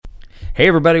Hey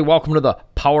everybody, welcome to the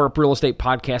Power Up Real Estate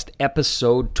Podcast,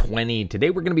 episode 20. Today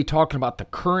we're going to be talking about the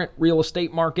current real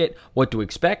estate market, what to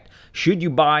expect, should you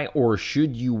buy or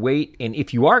should you wait, and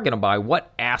if you are going to buy,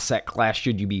 what asset class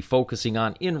should you be focusing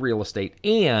on in real estate,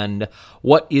 and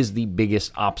what is the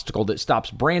biggest obstacle that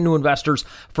stops brand new investors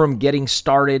from getting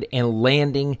started and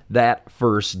landing that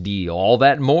first deal. All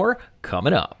that and more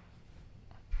coming up.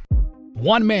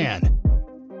 One man,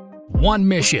 one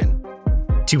mission.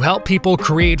 To help people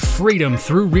create freedom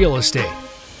through real estate.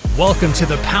 Welcome to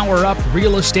the Power Up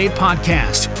Real Estate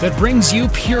Podcast that brings you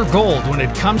pure gold when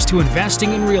it comes to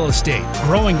investing in real estate,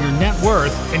 growing your net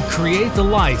worth, and create the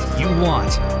life you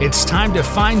want. It's time to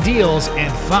find deals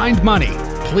and find money.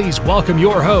 Please welcome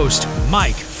your host,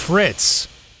 Mike Fritz.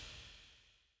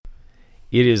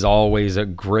 It is always a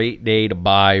great day to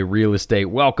buy real estate.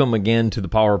 Welcome again to the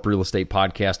Power Up Real Estate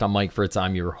Podcast. I'm Mike Fritz.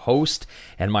 I'm your host,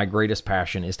 and my greatest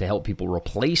passion is to help people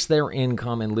replace their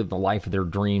income and live the life of their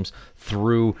dreams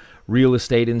through real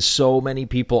estate. And so many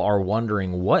people are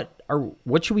wondering, what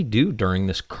should we do during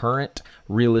this current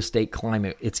real estate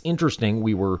climate? It's interesting.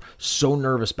 We were so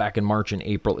nervous back in March and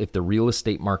April if the real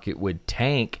estate market would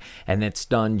tank, and it's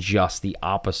done just the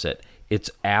opposite. It's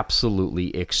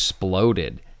absolutely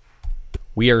exploded.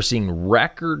 We are seeing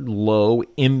record low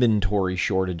inventory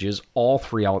shortages all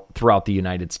throughout the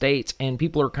United States, and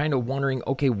people are kind of wondering,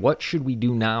 okay, what should we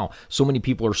do now? So many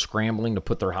people are scrambling to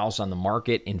put their house on the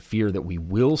market in fear that we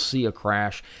will see a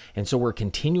crash, and so we're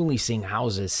continually seeing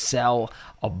houses sell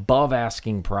above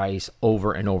asking price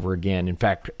over and over again. In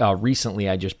fact, recently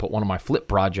I just put one of my flip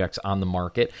projects on the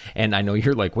market, and I know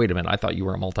you're like, wait a minute, I thought you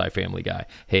were a multifamily guy.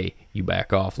 Hey, you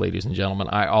back off, ladies and gentlemen.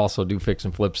 I also do fix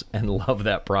and flips and love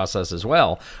that process as well.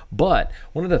 But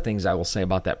one of the things I will say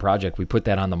about that project, we put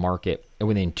that on the market, and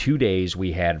within 2 days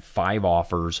we had 5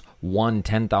 offers, one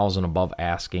 $10,000 above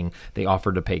asking. They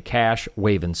offered to pay cash,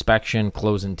 waive inspection,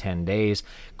 close in 10 days.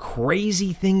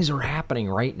 Crazy things are happening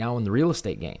right now in the real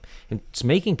estate game. And it's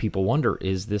making people wonder,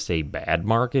 is this a bad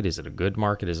market? Is it a good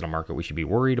market? Is it a market we should be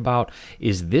worried about?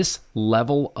 Is this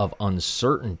level of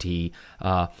uncertainty,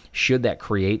 should that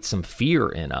create some fear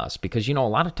in us? Because, a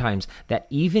lot of times that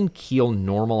even keel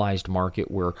normalized market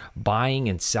where buying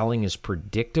and selling is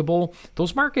predictable,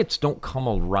 those markets don't come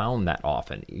around that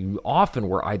often. Often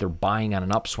we're either buying on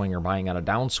an upswing or buying on a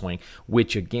downswing,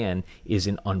 which again is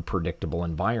an unpredictable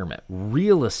environment.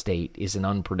 Real estate is an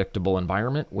unpredictable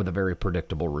environment with a very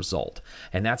predictable result.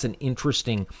 And that's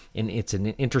it's an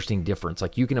interesting difference.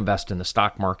 Like, you can invest in the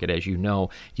stock market, as you know,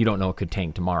 you don't know it could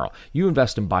tank tomorrow. You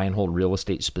invest in buy and hold real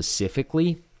estate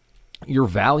specifically, your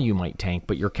value might tank,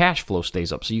 but your cash flow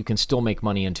stays up, so you can still make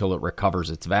money until it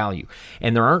recovers its value.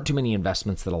 And there aren't too many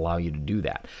investments that allow you to do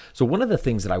that. So one of the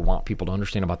things that I want people to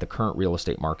understand about the current real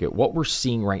estate market, what we're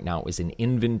seeing right now is an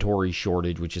inventory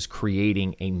shortage, which is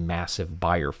creating a massive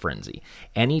buyer frenzy.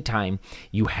 Anytime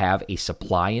you have a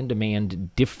supply and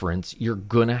demand difference, you're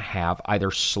going to have either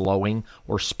slowing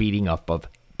or speeding up of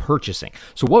purchasing.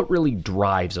 So what really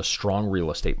drives a strong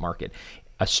real estate market?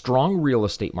 A strong real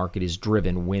estate market is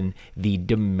driven when the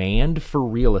demand for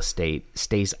real estate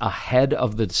stays ahead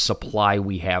of the supply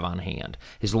we have on hand.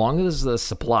 As long as the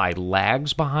supply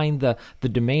lags behind the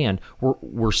demand,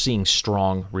 we're seeing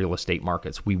strong real estate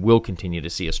markets. We will continue to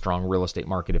see a strong real estate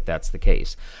market if that's the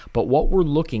case. But what we're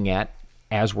looking at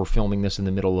as we're filming this in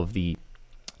the middle of the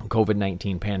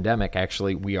COVID-19 pandemic,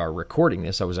 actually, we are recording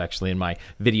this. I was actually in my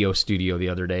video studio the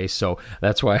other day, so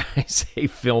that's why I say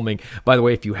filming. By the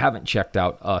way, if you haven't checked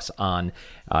out us on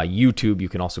YouTube, you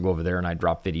can also go over there, and I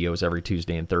drop videos every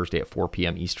Tuesday and Thursday at 4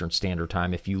 p.m. Eastern Standard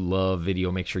Time. If you love video,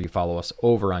 make sure you follow us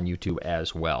over on YouTube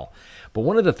as well. But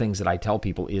one of the things that I tell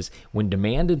people is when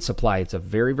demand and supply, it's a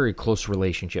very, very close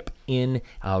relationship in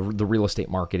the real estate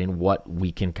market and what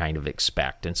we can kind of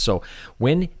expect. And so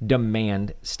when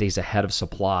demand stays ahead of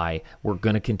supply, we're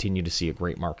going to continue to see a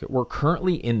great market. We're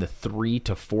currently in the 3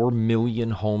 to 4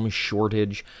 million home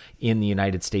shortage in the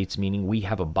United States, meaning we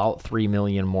have about 3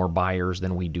 million more buyers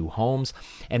than we do homes,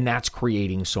 and that's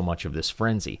creating so much of this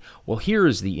frenzy. Well,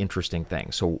 here's the interesting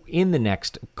thing. So in the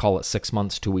next, call it 6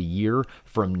 months to a year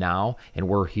from now, and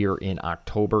we're here in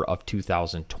October of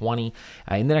 2020,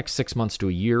 in the next 6 months to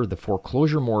a year, the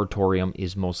foreclosure moratorium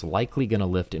is most likely going to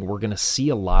lift, and we're going to see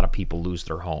a lot of people lose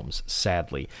their homes,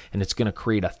 sadly, and it's going to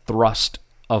create a thrust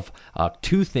of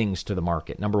two things to the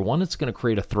market. Number one, it's going to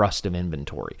create a thrust of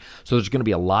inventory. So there's going to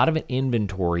be a lot of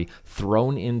inventory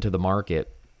thrown into the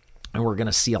market And we're going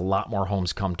to see a lot more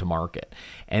homes come to market.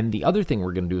 And the other thing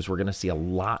we're going to do is we're going to see a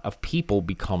lot of people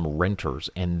become renters.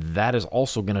 And that is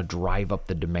also going to drive up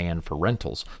the demand for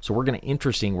rentals. So we're going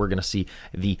to see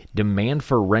the demand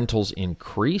for rentals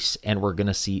increase, and we're going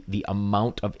to see the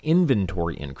amount of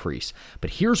inventory increase.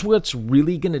 But here's what's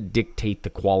really going to dictate the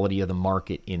quality of the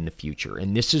market in the future.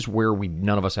 And this is where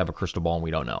none of us have a crystal ball and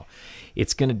we don't know.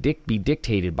 It's going to be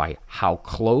dictated by how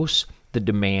close the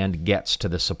demand gets to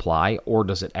the supply, or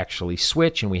does it actually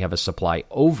switch and we have a supply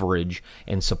overage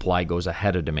and supply goes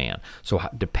ahead of demand? So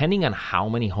depending on how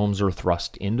many homes are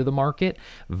thrust into the market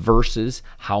versus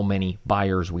how many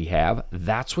buyers we have,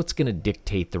 that's what's going to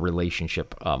dictate the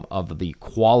relationship of the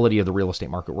quality of the real estate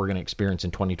market we're going to experience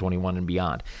in 2021 and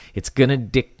beyond. It's going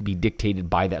to be dictated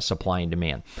by that supply and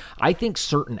demand. I think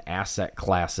certain asset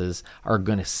classes are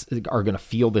going to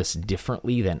feel this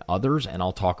differently than others, and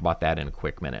I'll talk about that in a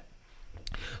quick minute.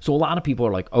 So a lot of people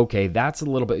are like, okay, that's a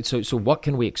little bit, so what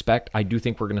can we expect? I do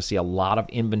think we're going to see a lot of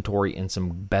inventory and some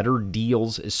better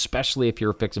deals, especially if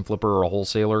you're a fix and flipper or a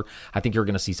wholesaler. I think you're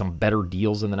going to see some better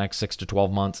deals in the next 6 to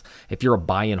 12 months. If you're a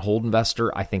buy and hold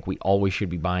investor, I think we always should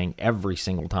be buying every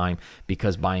single time,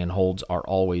 because buy and holds are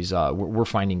always, we're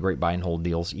finding great buy and hold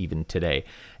deals even today.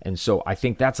 And so I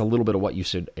think that's a little bit of what you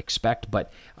should expect.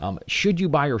 But should you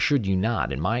buy or should you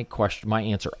not? And my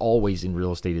answer always in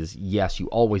real estate is yes, you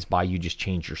always buy, you just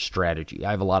change your strategy.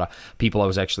 I have a lot of people. I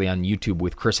was actually on YouTube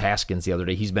with Chris Haskins the other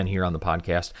day. He's been here on the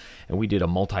podcast, and we did a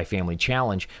multifamily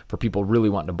challenge for people really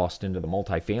wanting to bust into the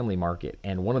multifamily market.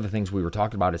 And one of the things we were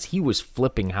talking about is he was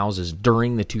flipping houses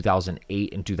during the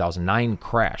 2008 and 2009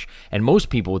 crash. And most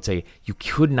people would say you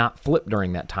could not flip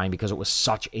during that time because it was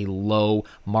such a low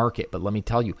market. But let me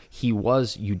tell you,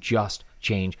 you just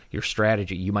change your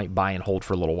strategy. You might buy and hold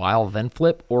for a little while, then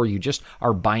flip, or you just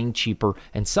are buying cheaper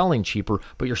and selling cheaper,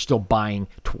 but you're still buying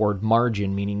toward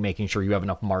margin, meaning making sure you have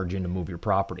enough margin to move your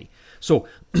property. So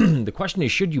the question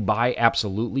is, should you buy?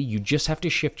 Absolutely. You just have to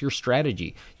shift your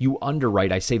strategy. You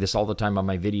underwrite. I say this all the time on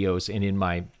my videos and in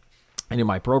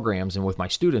my programs and with my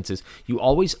students, is you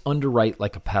always underwrite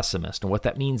like a pessimist. And what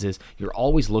that means is you're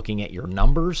always looking at your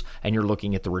numbers and you're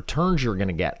looking at the returns you're going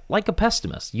to get like a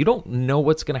pessimist. You don't know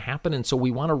what's going to happen. And so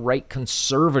we want to write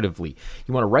conservatively.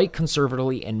 You want to write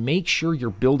conservatively and make sure you're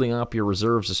building up your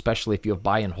reserves, especially if you have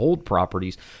buy and hold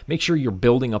properties. Make sure you're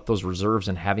building up those reserves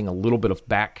and having a little bit of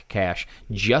back cash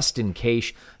just in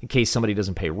case somebody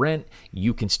doesn't pay rent,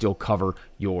 you can still cover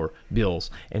your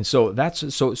bills. And so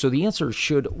so the answer,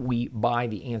 should we buy?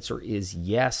 The answer is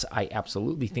yes. I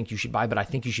absolutely think you should buy, but I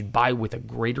think you should buy with a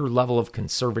greater level of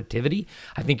conservativity.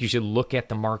 I think you should look at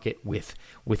the market with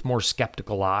more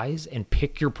skeptical eyes and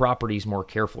pick your properties more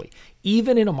carefully.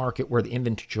 Even in a market where the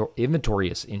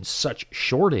inventory is in such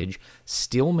shortage,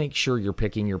 still make sure you're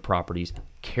picking your properties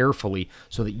carefully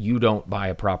so that you don't buy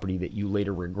a property that you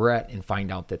later regret and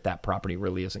find out that property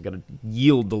really isn't going to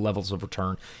yield the levels of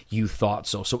return you thought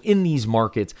so. So in these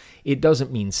markets, it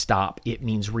doesn't mean stop. It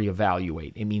means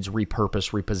reevaluate. It means repurpose,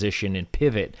 reposition, and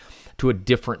pivot to a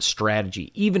different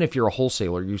strategy. Even if you're a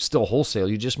wholesaler, you still wholesale.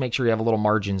 You just make sure you have a little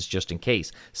margins just in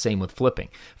case. Same with flipping.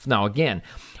 Now, again,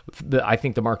 I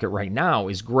think the market right now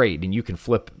is great, and you can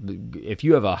flip. If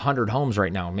you have 100 homes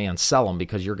right now, man, sell them,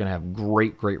 because you're going to have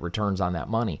great returns on that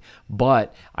money.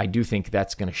 But I do think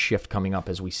that's going to shift coming up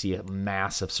as we see a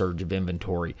massive surge of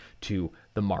inventory to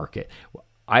the market.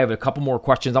 I have a couple more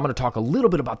questions. I'm going to talk a little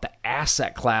bit about the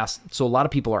asset class. So a lot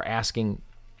of people are asking,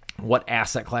 what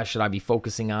asset class should I be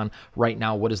focusing on right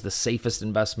now? What is the safest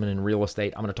investment in real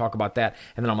estate? I'm going to talk about that.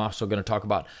 And then I'm also going to talk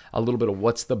about a little bit of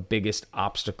what's the biggest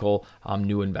obstacle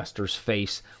new investors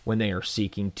face when they are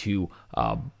seeking to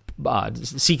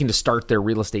start their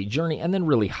real estate journey, and then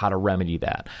really how to remedy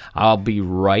that. I'll be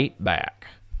right back.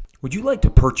 Would you like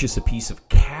to purchase a piece of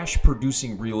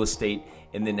cash-producing real estate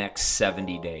in the next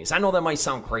 70 days? I know that might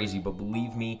sound crazy, but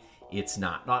believe me, it's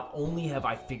not. Not only have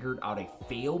I figured out a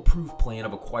fail-proof plan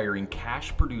of acquiring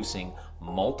cash-producing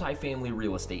multifamily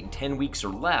real estate in 10 weeks or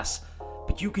less,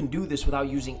 but you can do this without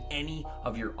using any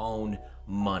of your own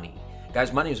money.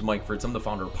 Guys, my name is Mike Fritz. I'm the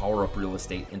founder of Power Up Real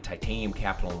Estate and Titanium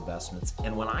Capital Investments.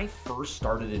 And when I first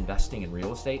started investing in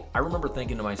real estate, I remember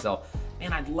thinking to myself,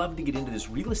 man, I'd love to get into this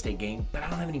real estate game, but I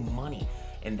don't have any money.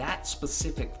 And that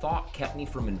specific thought kept me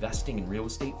from investing in real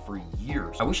estate for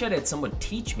years. I wish I'd had someone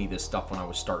teach me this stuff when I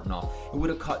was starting off. It would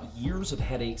have cut years of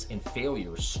headaches and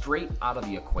failures straight out of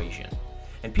the equation.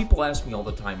 And people ask me all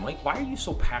the time, Mike, why are you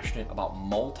so passionate about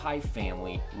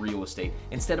multifamily real estate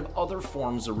instead of other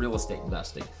forms of real estate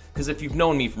investing? Because if you've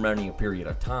known me for any period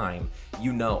of time,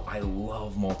 you know I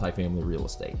love multifamily real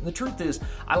estate. And the truth is,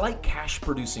 I like cash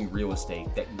producing real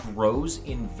estate that grows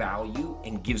in value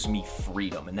and gives me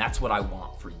freedom. And that's what I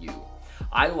want for you.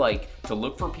 I like to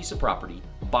look for a piece of property,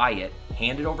 buy it,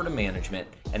 hand it over to management,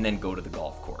 and then go to the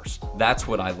golf course. That's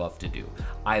what I love to do.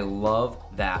 I love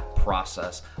that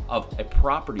process of a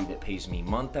property that pays me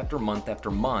month after month after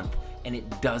month, and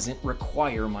it doesn't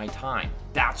require my time.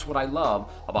 That's what I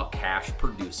love about cash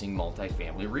producing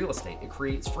multifamily real estate. It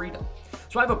creates freedom.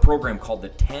 So I have a program called the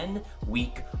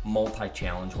 10-Week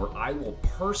Multi-Challenge where I will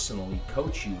personally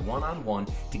coach you one-on-one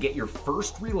to get your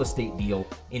first real estate deal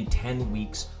in 10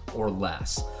 weeks or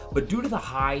less. But due to the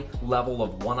high level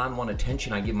of one-on-one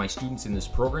attention I give my students in this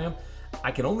program,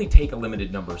 I can only take a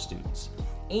limited number of students.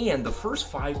 And the first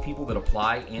 5 people that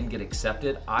apply and get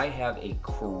accepted, I have a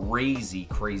crazy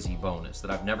bonus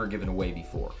that I've never given away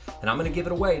before. And I'm going to give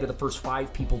it away to the first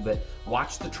 5 people that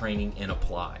watch the training and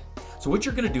apply. So what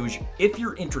you're going to do is, if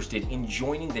you're interested in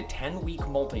joining the 10-week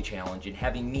multi-challenge and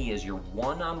having me as your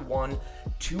one-on-one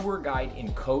tour guide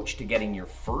and coach to getting your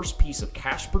first piece of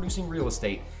cash-producing real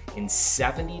estate in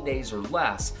 70 days or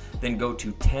less, then go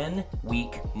to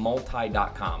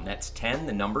 10weekmulti.com. That's 10,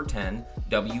 the number 10,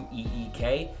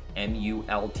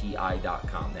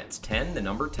 WEEKMULTI.com. That's 10, the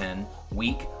number 10,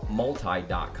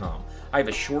 weekmulti.com. I have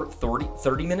a short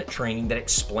 30-minute training that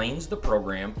explains the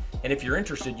program, and if you're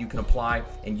interested, you can apply,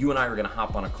 and you and I are going to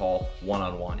hop on a call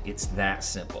one-on-one. It's that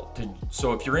simple.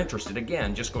 So if you're interested,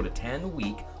 again, just go to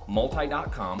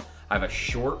 10weekmulti.com. I have a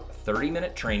short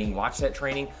 30-minute training. Watch that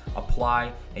training,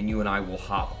 apply, and you and I will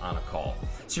hop on a call.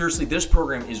 Seriously, this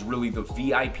program is really the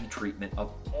VIP treatment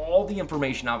of all the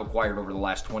information I've acquired over the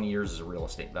last 20 years as a real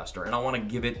estate investor, and I want to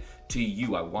give it to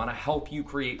you. I want to help you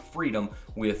create freedom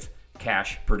with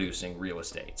cash producing real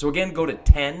estate. So again, go to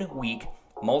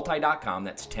 10weekmulti.com.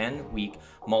 That's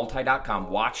 10weekmulti.com.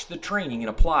 Watch the training and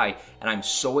apply, and I'm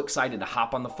so excited to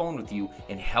hop on the phone with you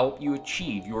and help you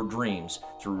achieve your dreams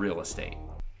through real estate.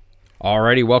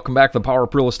 Alrighty, welcome back to the Power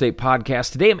Up Real Estate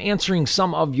Podcast. Today I'm answering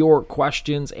some of your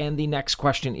questions, and the next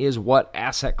question is, what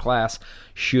asset class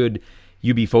should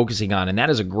you be focusing on? And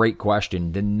that is a great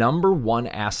question. The number one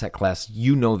asset class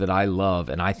you know that I love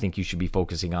and I think you should be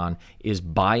focusing on is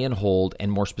buy and hold,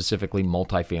 and more specifically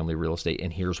multifamily real estate.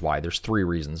 And here's why. There's 3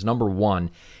 reasons. Number one,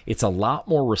 it's a lot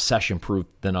more recession-proof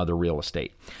than other real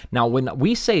estate. Now, when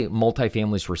we say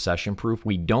multifamily is recession-proof,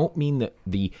 we don't mean that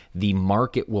the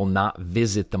market will not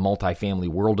visit the multifamily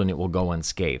world and it will go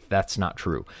unscathed. That's not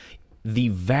true. The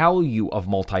value of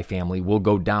multifamily will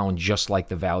go down just like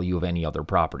the value of any other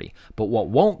property. But what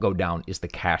won't go down is the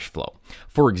cash flow.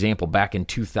 For example, back in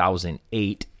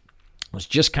 2008, I was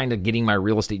just kind of getting my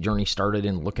real estate journey started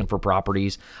and looking for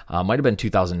properties. Might have been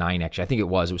 2009, actually. I think it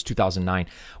was 2009.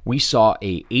 We saw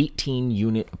a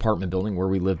 18-unit apartment building where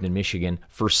we lived in Michigan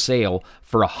for sale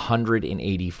for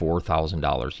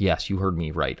 $184,000. Yes, you heard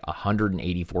me right,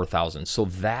 $184,000. So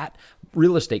that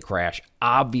real estate crash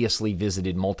obviously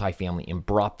visited multifamily and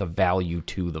brought the value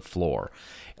to the floor.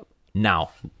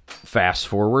 Now, fast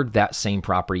forward, that same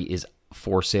property is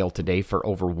for sale today for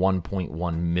over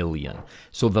 $1.1 million.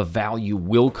 So the value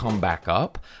will come back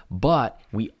up, but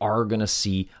we are going to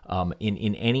see in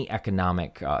any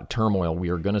economic turmoil, we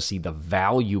are going to see the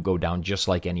value go down just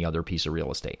like any other piece of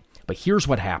real estate. But here's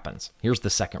what happens. Here's the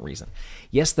second reason.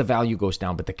 Yes, the value goes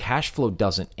down, but the cash flow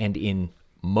doesn't. And in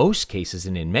most cases,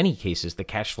 and in many cases, the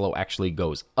cash flow actually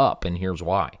goes up, and here's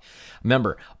why.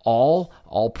 Remember, all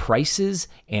prices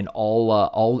and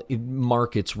all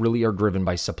markets really are driven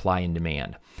by supply and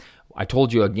demand. I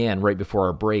told you again right before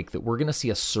our break that we're going to see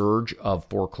a surge of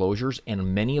foreclosures,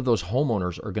 and many of those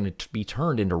homeowners are going to be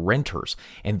turned into renters,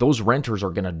 and those renters are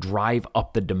going to drive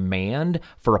up the demand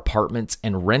for apartments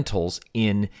and rentals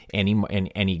in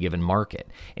any given market.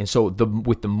 And so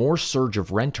with the more surge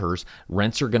of renters,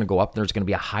 rents are going to go up, and there's going to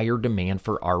be a higher demand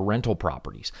for our rental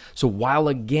properties. So while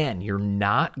again, you're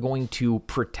not going to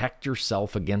protect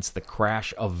yourself against the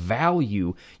crash of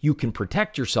value, you can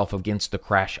protect yourself against the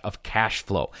crash of cash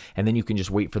flow. And then you can just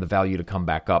wait for the value to come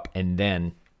back up and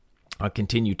then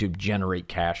continue to generate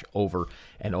cash over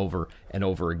and over and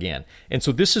over again. And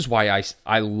so this is why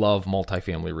I love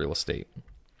multifamily real estate.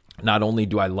 Not only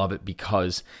do I love it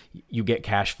because you get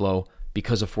cash flow,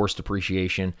 because of forced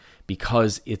depreciation,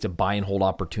 because it's a buy and hold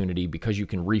opportunity, because you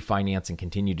can refinance and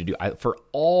continue to do, for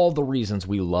all the reasons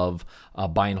we love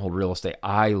buy and hold real estate,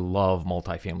 I love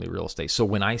multifamily real estate. So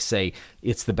when I say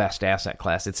it's the best asset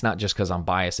class, it's not just because I'm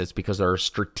biased, it's because there are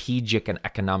strategic and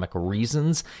economic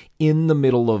reasons in the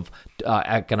middle of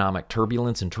economic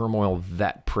turbulence and turmoil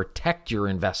that protect your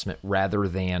investment rather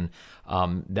than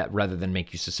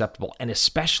make you susceptible. And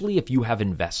especially if you have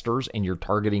investors and you're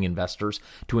targeting investors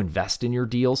to invest in your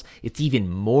deals, it's even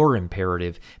more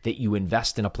imperative that you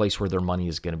invest in a place where their money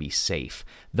is going to be safe.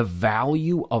 The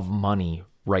value of money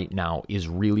right now is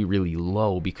really, really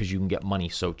low because you can get money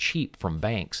so cheap from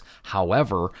banks.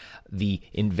 However, the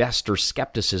investor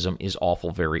skepticism is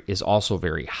also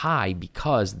very high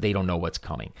because they don't know what's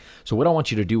coming. So what I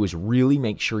want you to do is really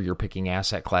make sure you're picking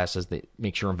asset classes that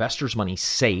makes your investors' money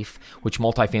safe, which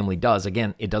multifamily does.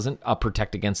 Again, it doesn't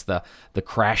protect against the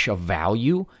crash of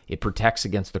value. It protects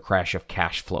against the crash of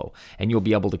cash flow. And you'll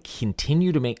be able to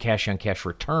continue to make cash on cash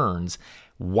returns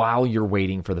while you're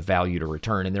waiting for the value to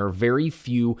return. And there are very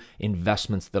few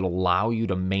investments that allow you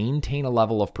to maintain a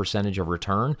level of percentage of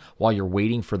return while you're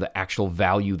waiting for the actual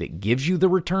value that gives you the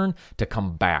return to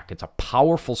come back. It's a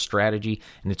powerful strategy,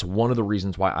 and it's one of the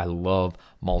reasons why I love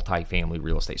multifamily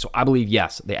real estate. So I believe,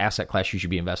 yes, the asset class you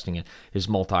should be investing in is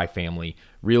multifamily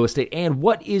real estate. And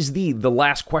what is the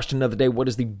last question of the day, what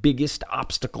is the biggest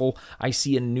obstacle I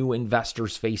see in new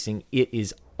investors facing? It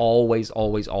is always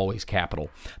capital.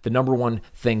 The number one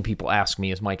thing people ask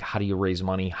me is, Mike, how do you raise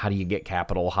money? How do you get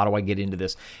capital? How do I get into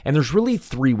this? And there's really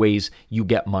three ways you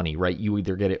get money, right? You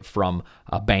either get it from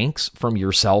banks, from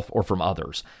yourself, or from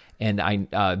others. And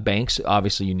banks,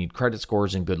 obviously, you need credit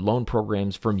scores and good loan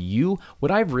programs. From you, what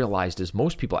I've realized is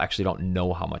most people actually don't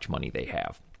know how much money they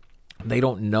have. They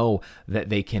don't know that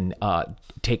they can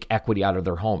take equity out of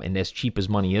their home. And as cheap as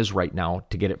money is right now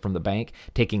to get it from the bank,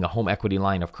 taking a home equity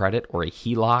line of credit or a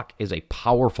HELOC is a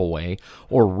powerful way,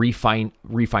 or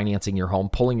refinancing your home,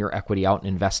 pulling your equity out and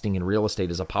investing in real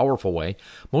estate is a powerful way.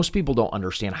 Most people don't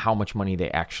understand how much money they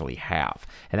actually have.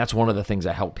 And that's one of the things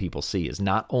I help people see is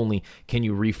not only can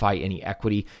you refi any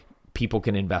equity, people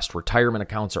can invest retirement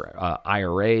accounts or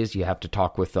IRAs. You have to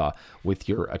talk with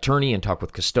your attorney and talk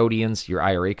with custodians, your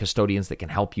IRA custodians that can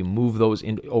help you move those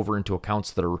over into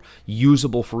accounts that are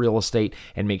usable for real estate,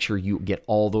 and make sure you get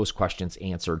all those questions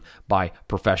answered by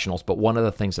professionals. But one of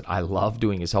the things that I love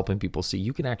doing is helping people see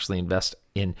you can actually invest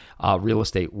in real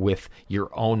estate with your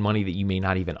own money that you may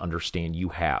not even understand you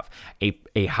have.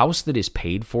 A house that is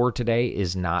paid for today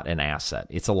is not an asset.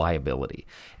 It's a liability.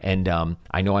 And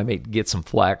I know I may get some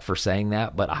flack for saying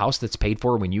that, but a house that's paid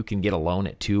for when you can get a loan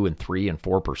at 2% and 3% and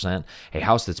 4%, a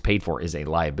house that's paid for is a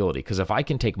liability. Because if I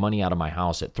can take money out of my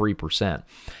house at 3%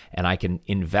 and I can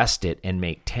invest it and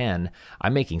make 10%,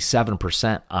 I'm making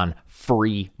 7% on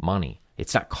free money.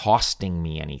 It's not costing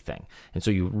me anything. And so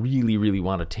you really, really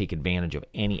want to take advantage of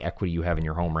any equity you have in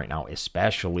your home right now,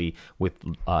 especially with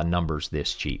numbers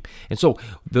this cheap. And so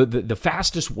the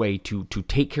fastest way to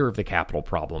take care of the capital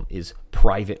problem is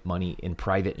private money and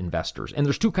private investors. And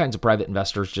there's two kinds of private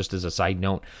investors, just as a side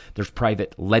note. There's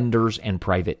private lenders and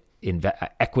private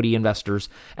equity investors,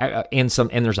 and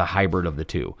there's a hybrid of the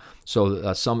two.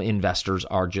 So some investors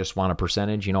just want a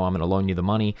percentage. I'm going to loan you the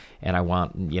money, and I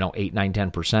want 8, 9,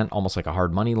 10%, almost like a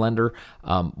hard money lender.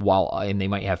 And they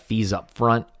might have fees up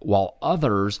front. While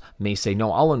others may say,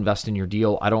 no, I'll invest in your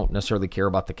deal. I don't necessarily care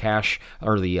about the cash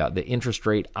or the interest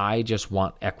rate. I just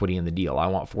want equity in the deal. I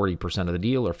want 40% of the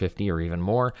deal, or 50, or even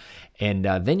more. And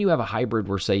then you have a hybrid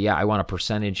where say, yeah, I want a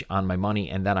percentage on my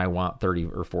money, and then I want 30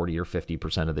 or 40 or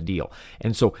 50% of the deal.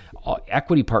 And so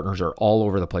equity partners are all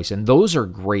over the place. And those are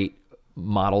great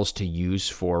models to use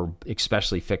for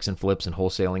especially fix and flips and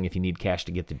wholesaling if you need cash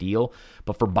to get the deal.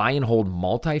 But for buy and hold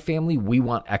multifamily, we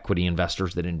want equity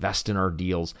investors that invest in our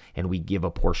deals, and we give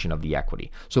a portion of the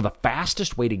equity. So the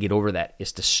fastest way to get over that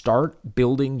is to start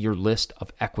building your list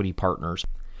of equity partners.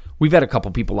 We've had a couple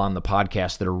people on the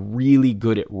podcast that are really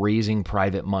good at raising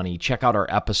private money. Check out our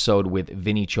episode with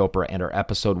Vinny Chopra and our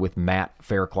episode with Matt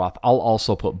Faircloth. I'll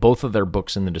also put both of their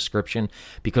books in the description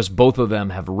because both of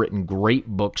them have written great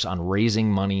books on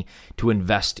raising money to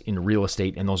invest in real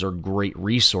estate, and those are great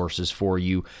resources for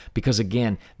you because,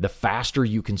 again, the faster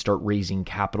you can start raising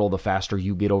capital, the faster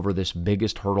you get over this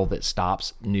biggest hurdle that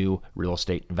stops new real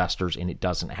estate investors, and it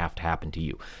doesn't have to happen to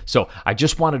you. So I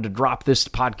just wanted to drop this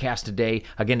podcast today,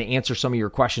 again, to answer some of your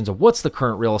questions of what's the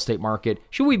current real estate market.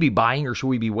 Should we be buying or should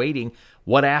we be waiting?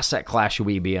 What asset class should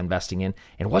we be investing in?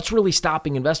 And what's really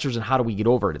stopping investors, and how do we get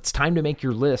over it? It's time to make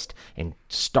your list and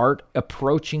start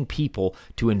approaching people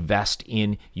to invest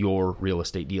in your real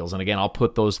estate deals. And again, I'll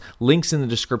put those links in the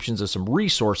descriptions of some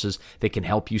resources that can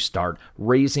help you start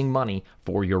raising money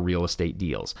for your real estate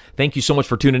deals. Thank you so much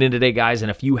for tuning in today, guys.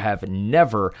 And if you have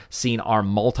never seen our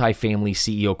Multifamily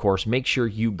CEO course, make sure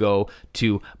you go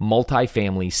to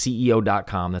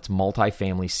multifamilyceo.com. That's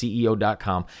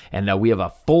multifamilyceo.com. And we have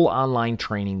a full online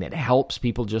training that helps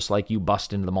people just like you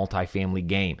bust into the multifamily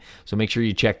game. So make sure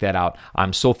you check that out.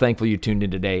 I'm so thankful you tuned in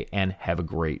today, and have a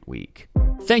great week.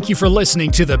 Thank you for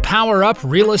listening to the Power Up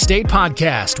Real Estate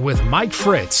Podcast with Mike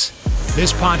Fritz.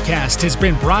 This podcast has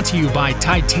been brought to you by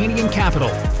Titanium Capital,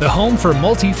 the home for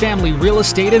multifamily real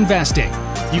estate investing.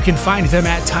 You can find them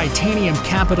at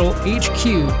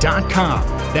titaniumcapitalhq.com.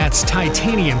 That's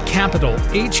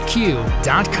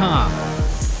titaniumcapitalhq.com.